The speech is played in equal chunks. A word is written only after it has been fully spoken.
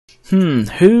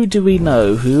Who do we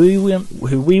know who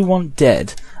we want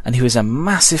dead and who is a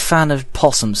massive fan of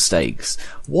possum steaks?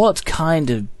 What kind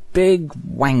of big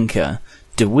wanker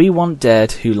do we want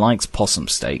dead who likes possum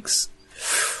steaks?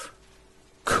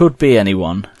 Could be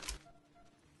anyone.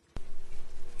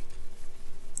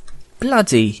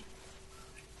 Bloody...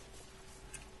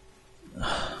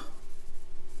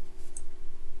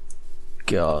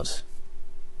 God.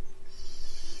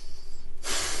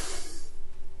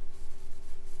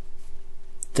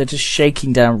 They're just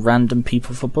shaking down random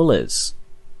people for bullets.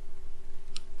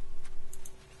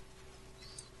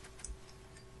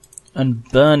 And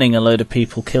burning a load of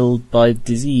people killed by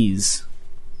disease.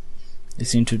 They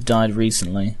seem to have died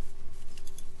recently.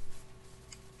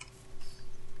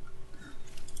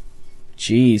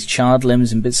 Jeez, charred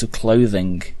limbs and bits of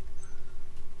clothing.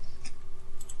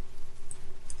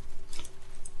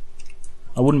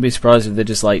 I wouldn't be surprised if they're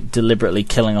just like deliberately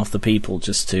killing off the people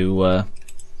just to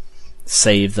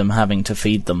save them having to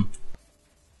feed them.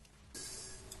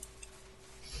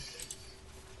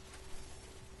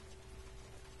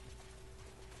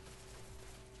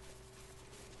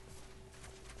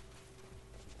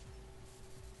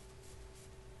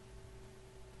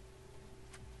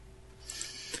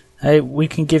 Hey, we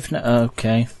can give...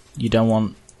 okay, you don't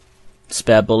want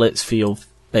spare bullets for your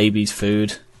baby's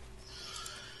food.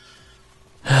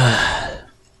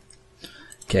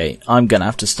 Okay, I'm gonna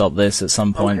have to stop this at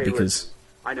some point because... Listen,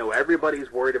 I know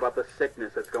everybody's worried about the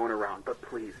sickness that's going around, but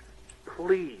please,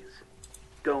 please,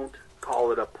 don't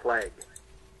call it a plague.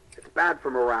 It's bad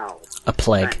for morale. A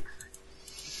plague.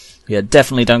 Thanks. Yeah,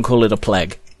 definitely don't call it a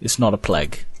plague. It's not a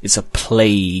plague. It's a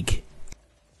plague.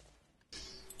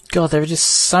 God, there are just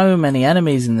so many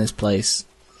enemies in this place.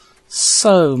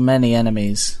 So many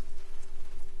enemies.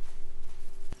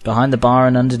 Behind the bar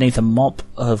and underneath a mop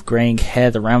of greying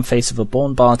hair, the round face of a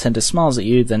born bartender smiles at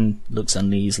you, then looks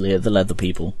uneasily at the leather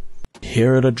people.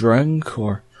 Here at a drink,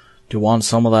 or do you want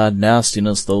some of that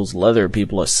nastiness those leather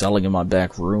people are selling in my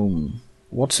back room?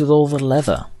 What's with all the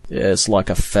leather? Yeah, it's like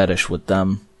a fetish with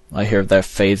them. I hear their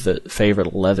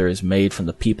favorite leather is made from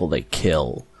the people they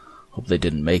kill. Hope they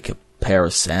didn't make a pair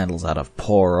of sandals out of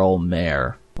poor old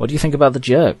mayor. What do you think about the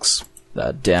jerks?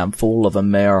 That damn fool of a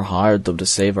mayor hired them to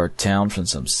save our town from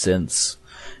some synths.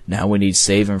 Now we need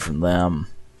saving from them.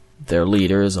 Their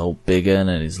leaders, old Biggin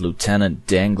and his lieutenant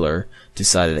Dangler,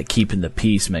 decided that keeping the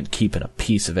peace meant keeping a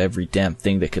piece of every damn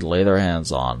thing they could lay their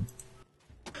hands on.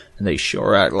 And they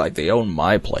sure act like they own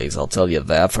my place, I'll tell you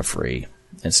that for free.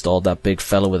 Installed that big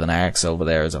fella with an axe over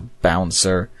there as a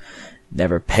bouncer. They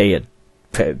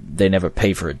never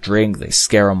pay for a drink. They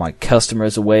scare all my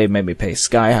customers away, make me pay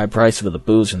sky-high price for the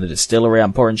booze from the distillery.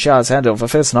 I'm pouring shots hand over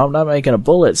fist and I'm not making a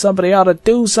bullet. Somebody ought to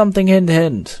do something, hint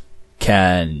hint.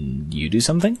 Can you do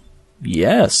something?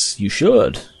 Yes, you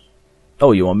should.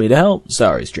 Oh, you want me to help?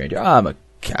 Sorry, stranger, I'm a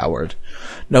coward.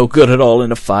 No good at all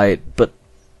in a fight, but,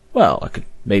 well, I could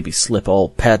maybe slip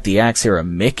old Pat the Axe here a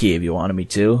Mickey if you wanted me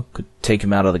to. Could take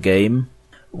him out of the game.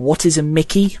 What is a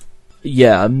Mickey?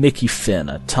 Yeah, a Mickey Finn,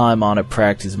 a time-honored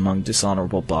practice among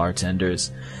dishonorable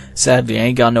bartenders. Sadly, I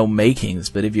ain't got no makings,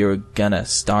 but if you're gonna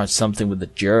start something with the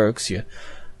jerks, you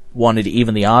wanted to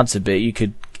even the odds a bit, you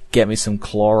could get me some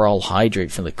chloral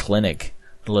hydrate from the clinic.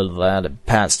 A little of that, and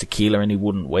Pat's tequila, and he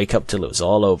wouldn't wake up till it was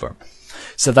all over.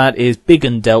 So that is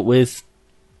Biggin dealt with,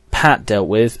 Pat dealt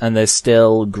with, and there's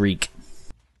still Greek.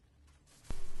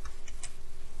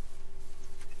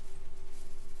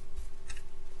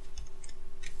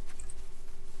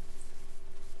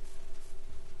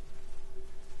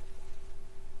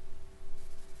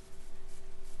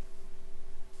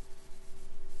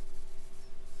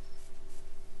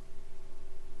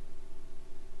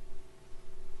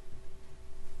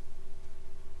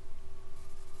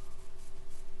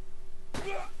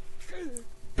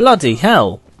 Bloody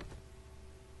hell!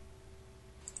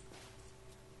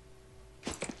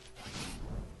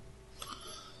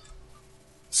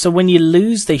 So when you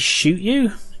lose, they shoot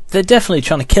you? They're definitely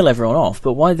trying to kill everyone off,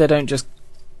 but why they don't just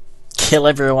kill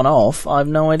everyone off, I have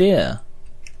no idea.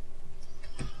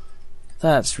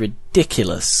 That's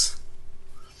ridiculous.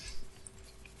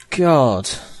 God.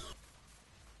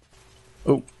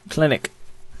 Oh, clinic.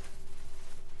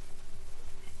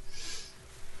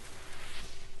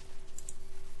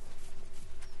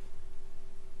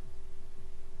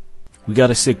 We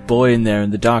got a sick boy in there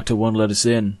and the doctor won't let us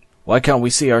in. Why can't we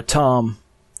see our Tom?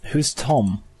 Who's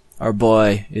Tom? Our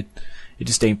boy. It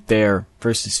just ain't fair.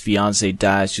 First his fiancée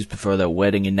dies just before their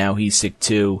wedding and now he's sick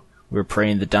too. We were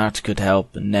praying the doctor could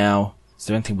help and now... Is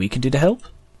there anything we can do to help?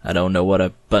 I don't know what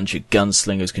a bunch of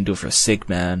gunslingers can do for a sick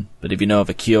man, but if you know of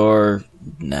a cure...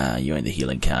 Nah, you ain't the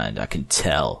healing kind, I can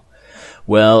tell.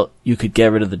 Well, you could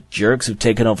get rid of the jerks who've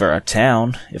taken over our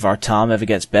town. If our Tom ever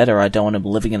gets better, I don't want him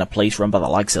living in a place run by the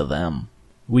likes of them.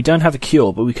 We don't have a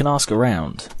cure, but we can ask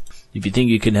around. If you think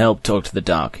you can help, talk to the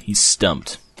doc. He's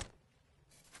stumped.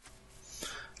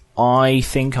 I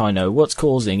think I know what's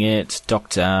causing it.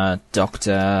 Doctor.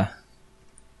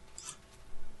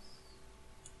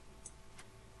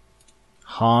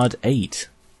 Hard 8.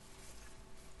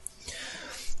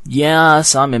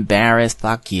 Yes, I'm embarrassed.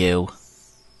 Fuck you.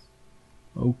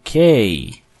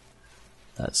 Okay.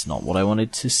 That's not what I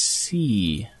wanted to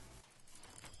see.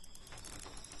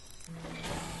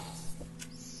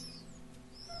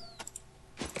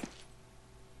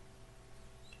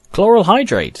 Chloral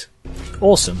hydrate.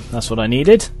 Awesome, that's what I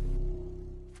needed.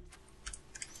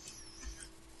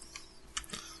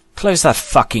 Close that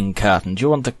fucking curtain. Do you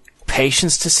want the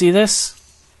patients to see this?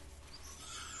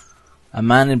 A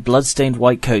man in blood-stained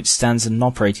white coat stands at an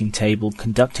operating table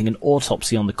conducting an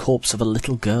autopsy on the corpse of a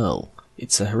little girl.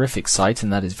 It's a horrific sight,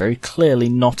 and that is very clearly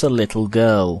not a little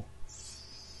girl.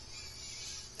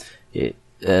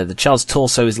 The child's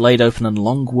torso is laid open and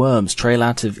long worms trail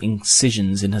out of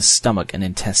incisions in her stomach and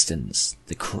intestines.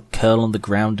 They curl on the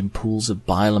ground in pools of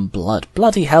bile and blood.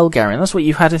 Bloody hell, Gar1on, that's what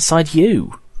you had inside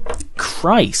you!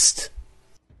 Christ!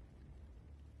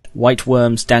 White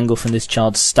worms dangle from this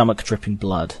child's stomach, dripping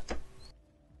blood.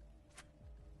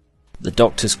 The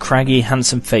doctor's craggy,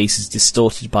 handsome face is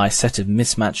distorted by a set of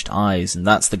mismatched eyes, and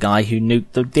that's the guy who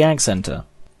nuked the Ag Center.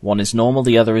 One is normal,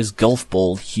 the other is golf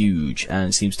ball huge,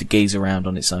 and seems to gaze around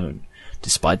on its own.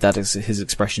 Despite that, his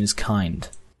expression is kind.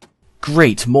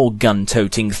 Great, more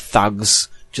gun-toting thugs.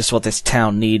 Just what this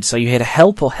town needs. Are you here to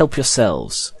help or help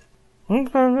yourselves?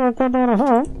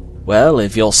 Well,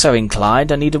 if you're so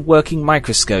inclined, I need a working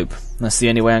microscope. That's the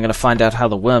only way I'm going to find out how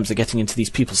the worms are getting into these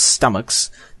people's stomachs.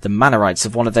 The Manorites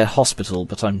have wanted their hospital,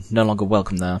 but I'm no longer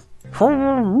welcome there.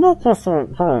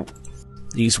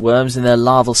 These worms in their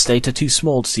larval state are too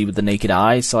small to see with the naked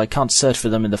eye, so I can't search for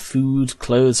them in the food,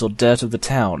 clothes, or dirt of the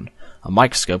town. A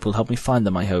microscope will help me find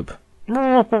them, I hope.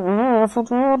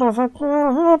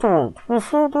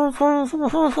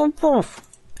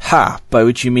 Ha! By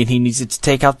which you mean he needs it to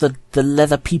take out the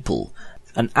leather people.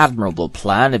 An admirable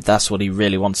plan, if that's what he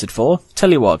really wants it for.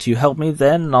 Tell you what, you help me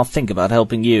then, and I'll think about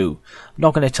helping you. I'm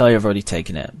not going to tell you I've already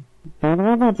taken it.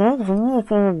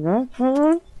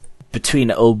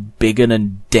 Between old Biggin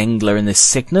and Dengler and this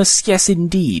sickness? Yes,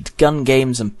 indeed. Gun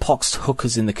games and poxed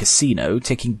hookers in the casino,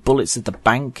 taking bullets at the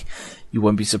bank. You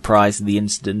won't be surprised that the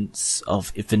incidents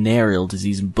of venereal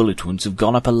disease and bullet wounds have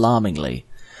gone up alarmingly.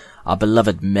 Our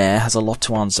beloved mayor has a lot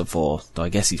to answer for, though I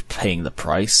guess he's paying the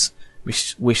price.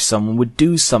 Wish someone would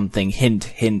do something. Hint,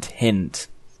 hint, hint.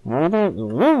 I'm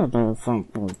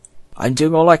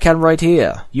doing all I can right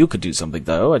here. You could do something,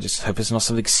 though. I just hope it's not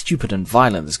something stupid and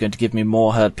violent that's going to give me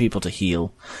more hurt people to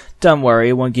heal. Don't worry,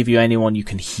 it won't give you anyone you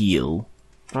can heal.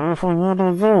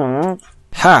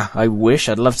 Ha! I wish.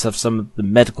 I'd love to have some of the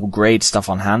medical-grade stuff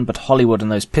on hand, but Hollywood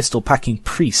and those pistol-packing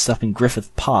priests up in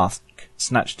Griffith Park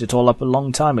snatched it all up a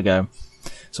long time ago.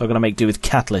 So I'm going to make do with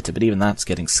cat litter, but even that's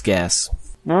getting scarce.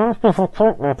 I'm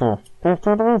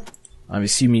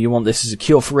assuming you want this as a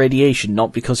cure for radiation,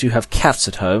 not because you have cats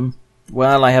at home.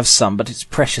 Well, I have some, but it's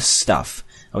precious stuff.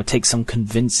 It would take some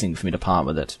convincing for me to part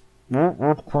with it.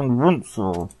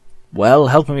 Well,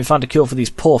 helping me find a cure for these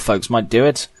poor folks might do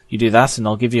it. You do that, and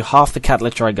I'll give you half the cat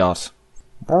litter I got.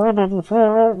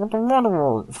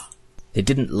 They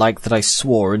didn't like that I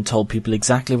swore and told people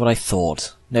exactly what I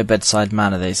thought. No bedside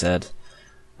manner, they said.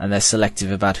 And they're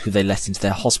selective about who they let into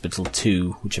their hospital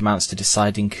too, which amounts to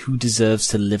deciding who deserves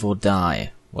to live or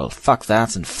die. Well, fuck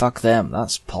that and fuck them.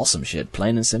 That's possum shit,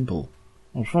 plain and simple.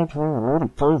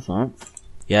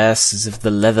 Yes, as if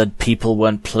the leathered people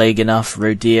weren't plague enough,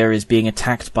 Rodea is being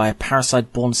attacked by a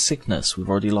parasite-borne sickness. We've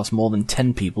already lost more than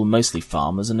 10 people, mostly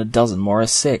farmers, and a dozen more are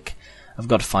sick. I've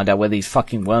got to find out where these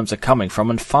fucking worms are coming from,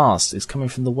 and fast. It's coming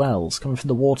from the wells, coming from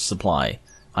the water supply.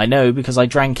 I know, because I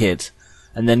drank it,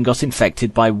 and then got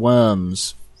infected by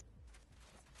worms.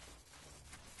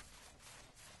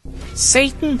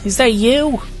 Satan, is that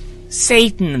you?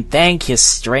 Satan, thank you,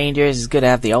 strangers. It's good to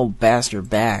have the old bastard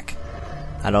back.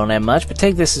 I don't have much, but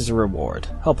take this as a reward.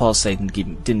 Hope all Satan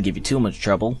didn't give you too much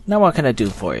trouble. Now what can I do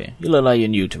for you? You look like you're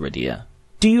new to Rodea.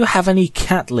 Do you have any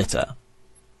cat litter?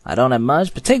 I don't have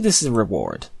much, but take this as a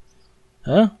reward.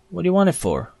 Huh? What do you want it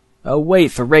for? Oh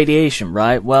wait, for radiation,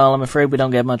 right? Well, I'm afraid we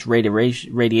don't get much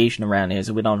radiation around here,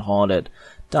 so we don't hoard it.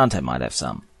 Dante might have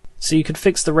some. So you could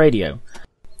fix the radio.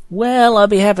 Well, I'll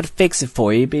be happy to fix it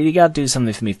for you, but you gotta do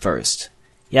something for me first.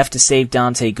 You have to save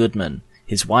Dante Goodman.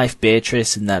 His wife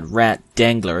Beatrice and that rat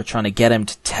Dengler are trying to get him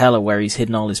to tell her where he's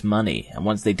hidden all his money, and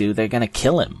once they do, they're gonna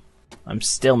kill him. I'm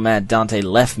still mad Dante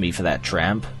left me for that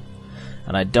tramp,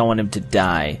 and I don't want him to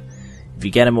die. If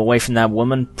you get him away from that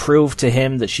woman, prove to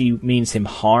him that she means him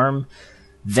harm,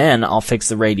 then I'll fix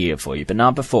the radio for you, but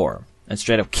not before. And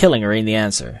straight up killing her ain't the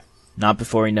answer. Not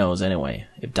before he knows, anyway.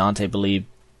 If Dante believed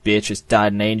Beatrice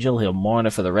died an angel, he'll mourn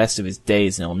her for the rest of his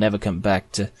days, and he'll never come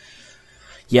back to...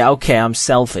 Yeah, okay, I'm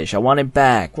selfish. I want him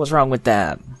back. What's wrong with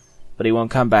that? But he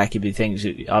won't come back if he thinks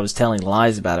I was telling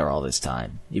lies about her all this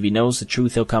time. If he knows the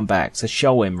truth, he'll come back. So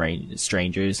show him,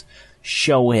 strangers.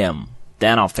 Show him.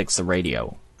 Then I'll fix the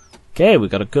radio. Okay, we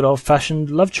got a good old-fashioned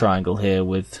love triangle here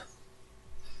with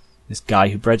this guy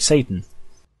who bred Satan.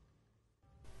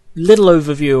 Little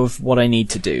overview of what I need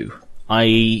to do.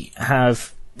 I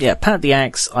have... Yeah, pat the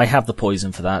axe. I have the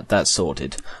poison for that. That's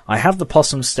sorted. I have the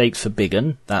possum steaks for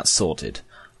Biggin. That's sorted.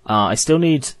 I still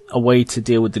need a way to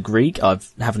deal with the Greek. I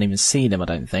haven't even seen him, I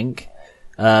don't think.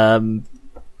 I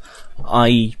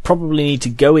probably need to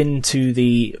go into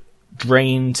the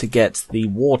drain to get the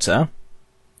water.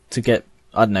 To get,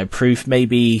 I don't know, proof.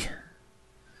 Maybe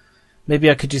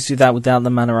I could just do that without the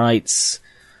Manorites.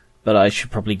 But I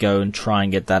should probably go and try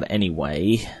and get that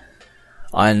anyway.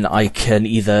 And I can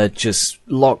either just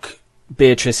lock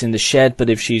Beatrice in the shed, but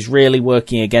if she's really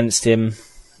working against him,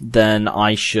 then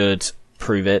I should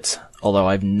prove it, although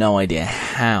I have no idea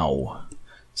how.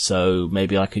 So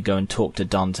maybe I could go and talk to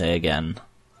Dante again.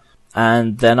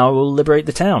 And then I will liberate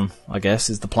the town, I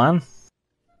guess, is the plan.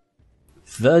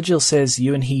 Virgil says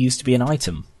you and he used to be an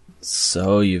item.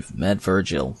 So you've met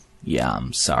Virgil. Yeah,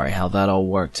 I'm sorry how that all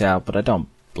worked out, but I don't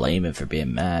blame him for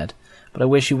being mad. But I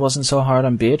wish he wasn't so hard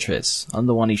on Beatrice. I'm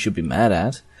the one he should be mad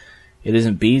at. It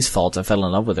isn't Bee's fault I fell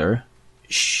in love with her.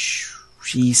 Shh.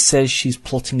 She says she's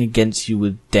plotting against you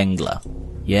with Dengla.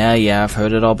 Yeah, I've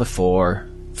heard it all before.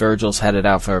 Virgil's had it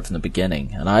out for her from the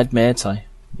beginning, and I admit, I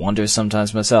wonder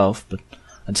sometimes myself, but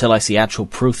until I see actual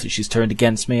proof that she's turned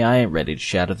against me, I ain't ready to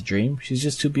shatter the dream. She's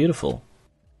just too beautiful.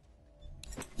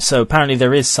 So apparently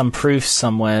there is some proof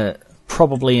somewhere,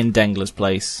 probably in Dengla's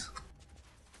place.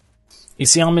 You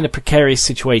see, I'm in a precarious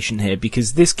situation here,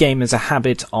 because this game has a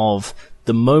habit of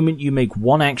the moment you make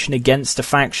one action against a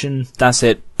faction, that's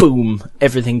it, boom,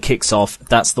 everything kicks off,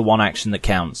 that's the one action that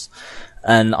counts.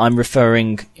 And I'm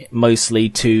referring mostly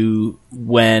to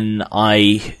when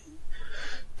I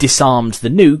disarmed the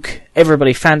nuke,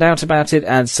 everybody found out about it,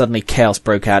 and suddenly chaos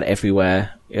broke out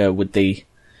everywhere with the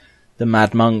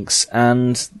Mad Monks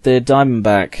and the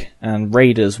Diamondback, and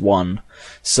Raiders won.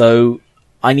 So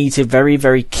I need to very,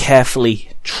 very carefully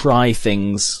try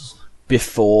things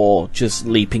before just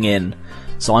leaping in.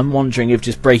 So I'm wondering if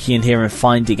just breaking in here and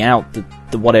finding out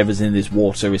that whatever's in this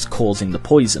water is causing the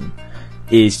poison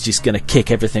is just going to kick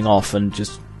everything off and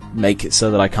just make it so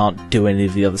that I can't do any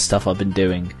of the other stuff I've been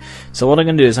doing. So what I'm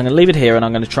going to do is I'm going to leave it here and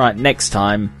I'm going to try it next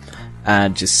time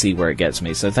and just see where it gets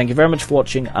me. So thank you very much for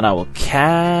watching, and I will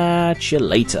catch you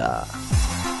later.